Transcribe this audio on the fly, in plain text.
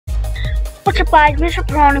What's up guys,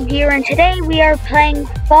 Mr.Piranhoee here, and today we are playing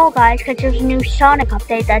Fall Guys because there's a new Sonic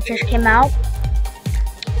update that just came out.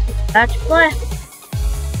 Let's play.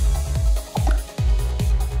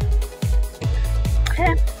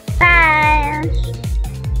 Okay, pass.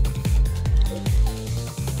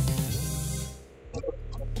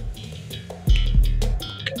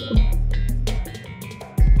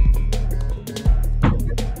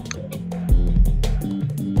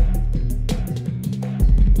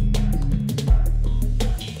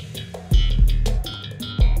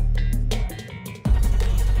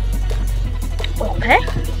 Okay,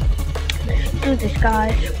 let's do this,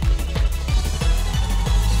 guys.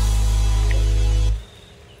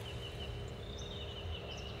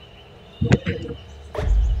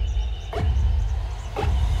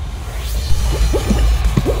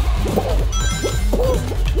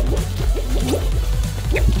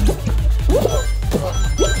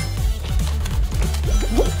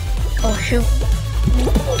 Oh shoot,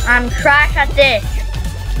 I'm trash at this.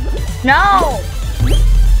 No!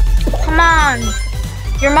 Come on!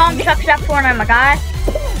 Your mom sucks at Fortnite, my guy.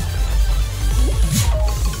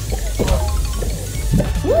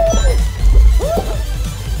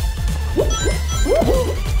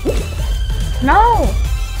 No!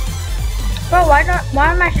 Bro,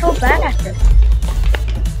 why am I so bad at this?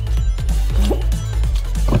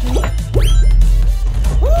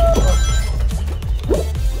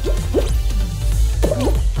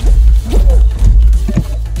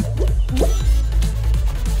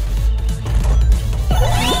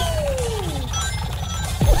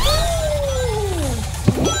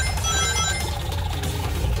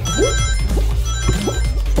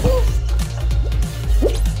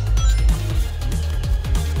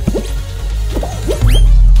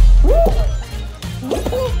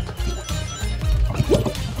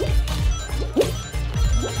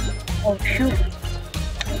 Oh shoot,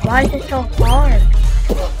 why is it so hard?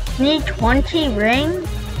 Need 20 rings?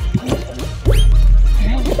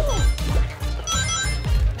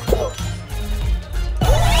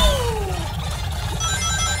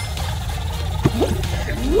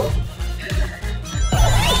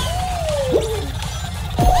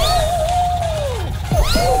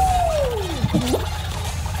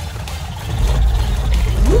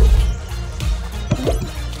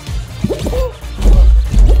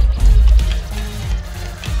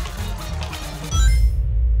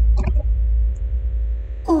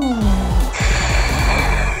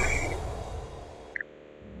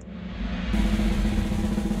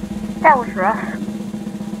 That was rough.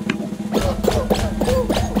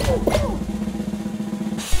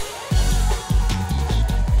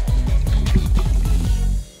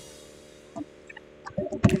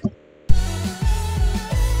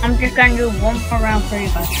 I'm just gonna do one more round for you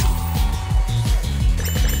guys.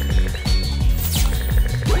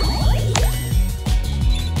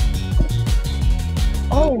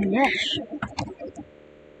 Oh yes.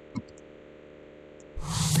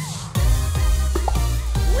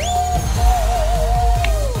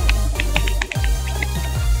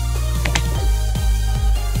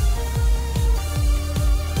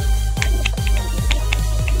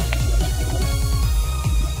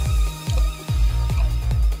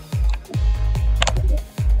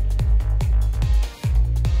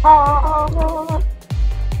 Oh,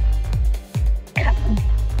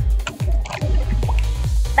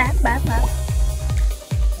 back.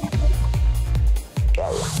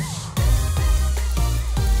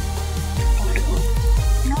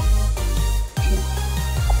 No.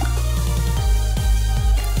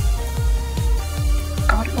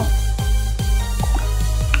 Go.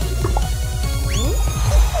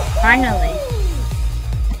 Finally.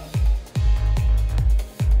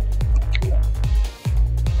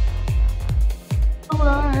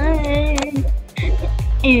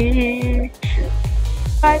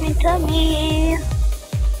 Subscribing to me.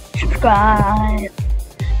 Subscribe.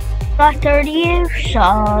 Got 30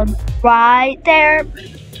 subs right there.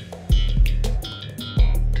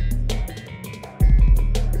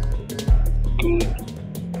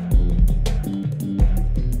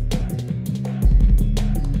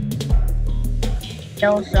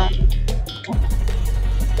 Still some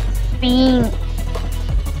beans.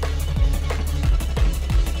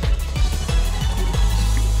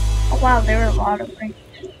 Wow, there are a lot of rings.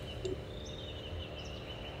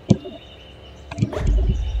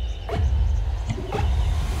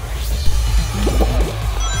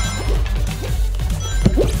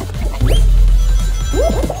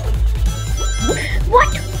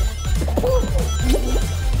 What?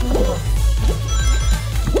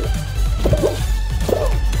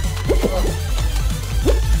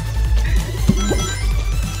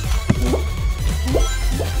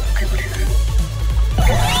 Okay, whatever.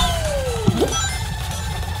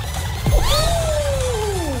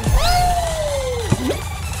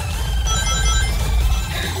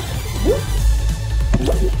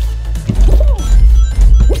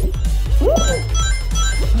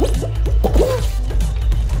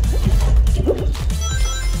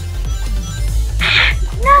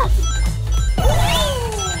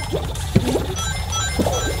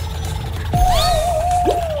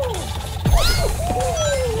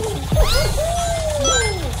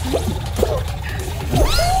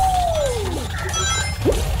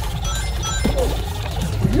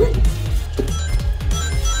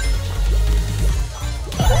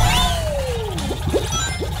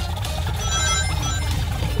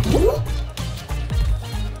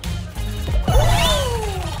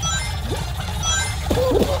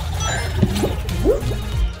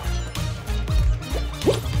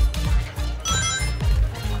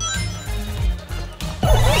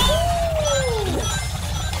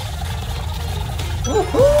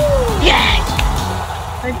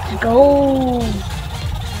 Let's go.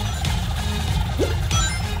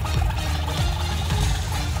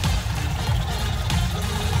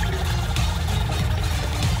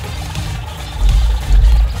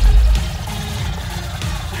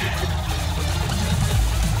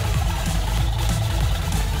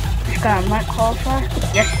 I might qualify.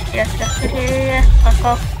 Yes. Let's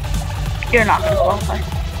go. You're not gonna qualify.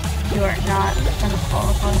 You are not gonna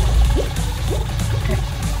qualify. Okay.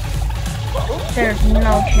 There's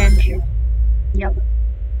no chance you. Yep.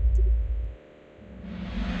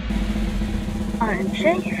 I'm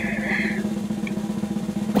safe.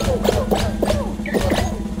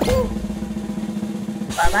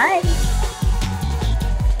 Bye bye.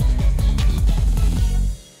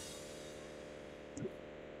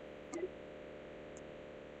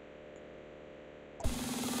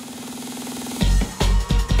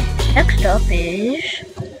 Next up is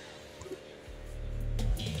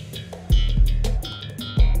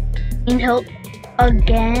need help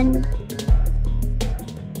again.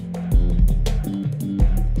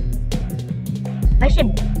 I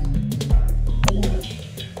should.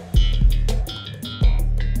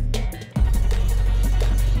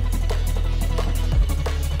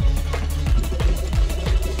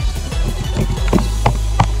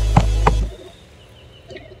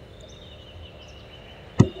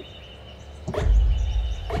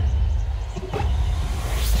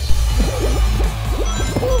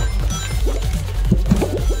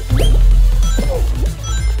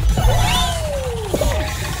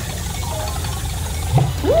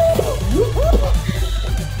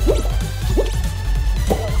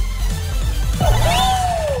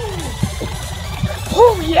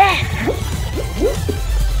 Oh yeah!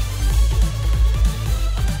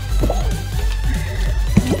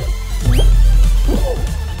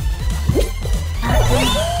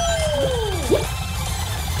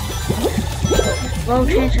 Low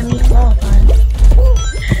chance of me qualifying.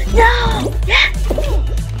 No! Yeah!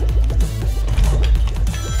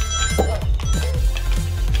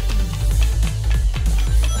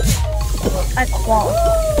 I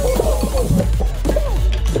qualified.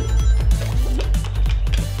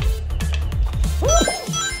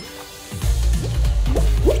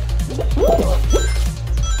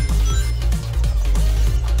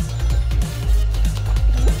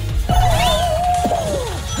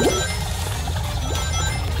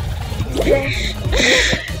 Just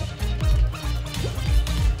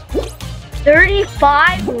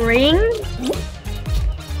 35 rings?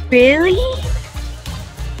 Really?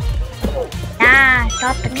 Nah,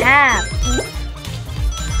 stop the cap.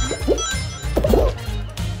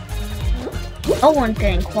 No one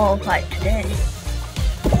didn't qualify today.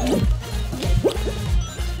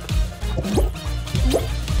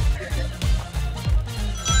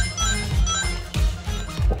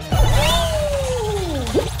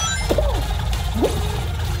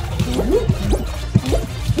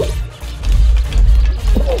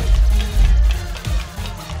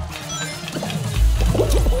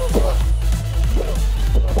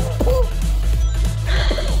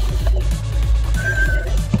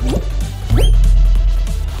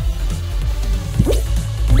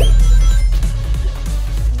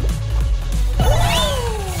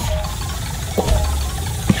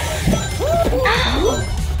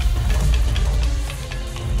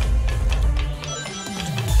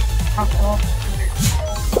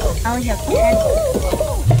 I only have 10.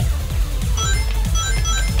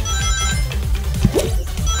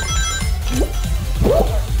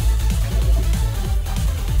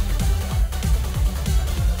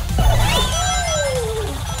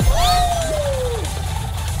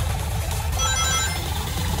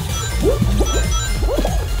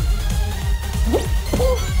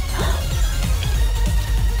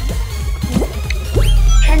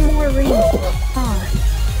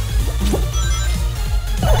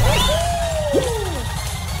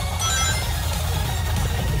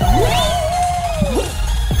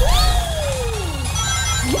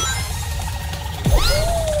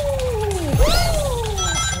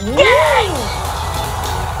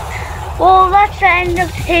 Well, that's the end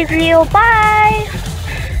of today's video. Bye!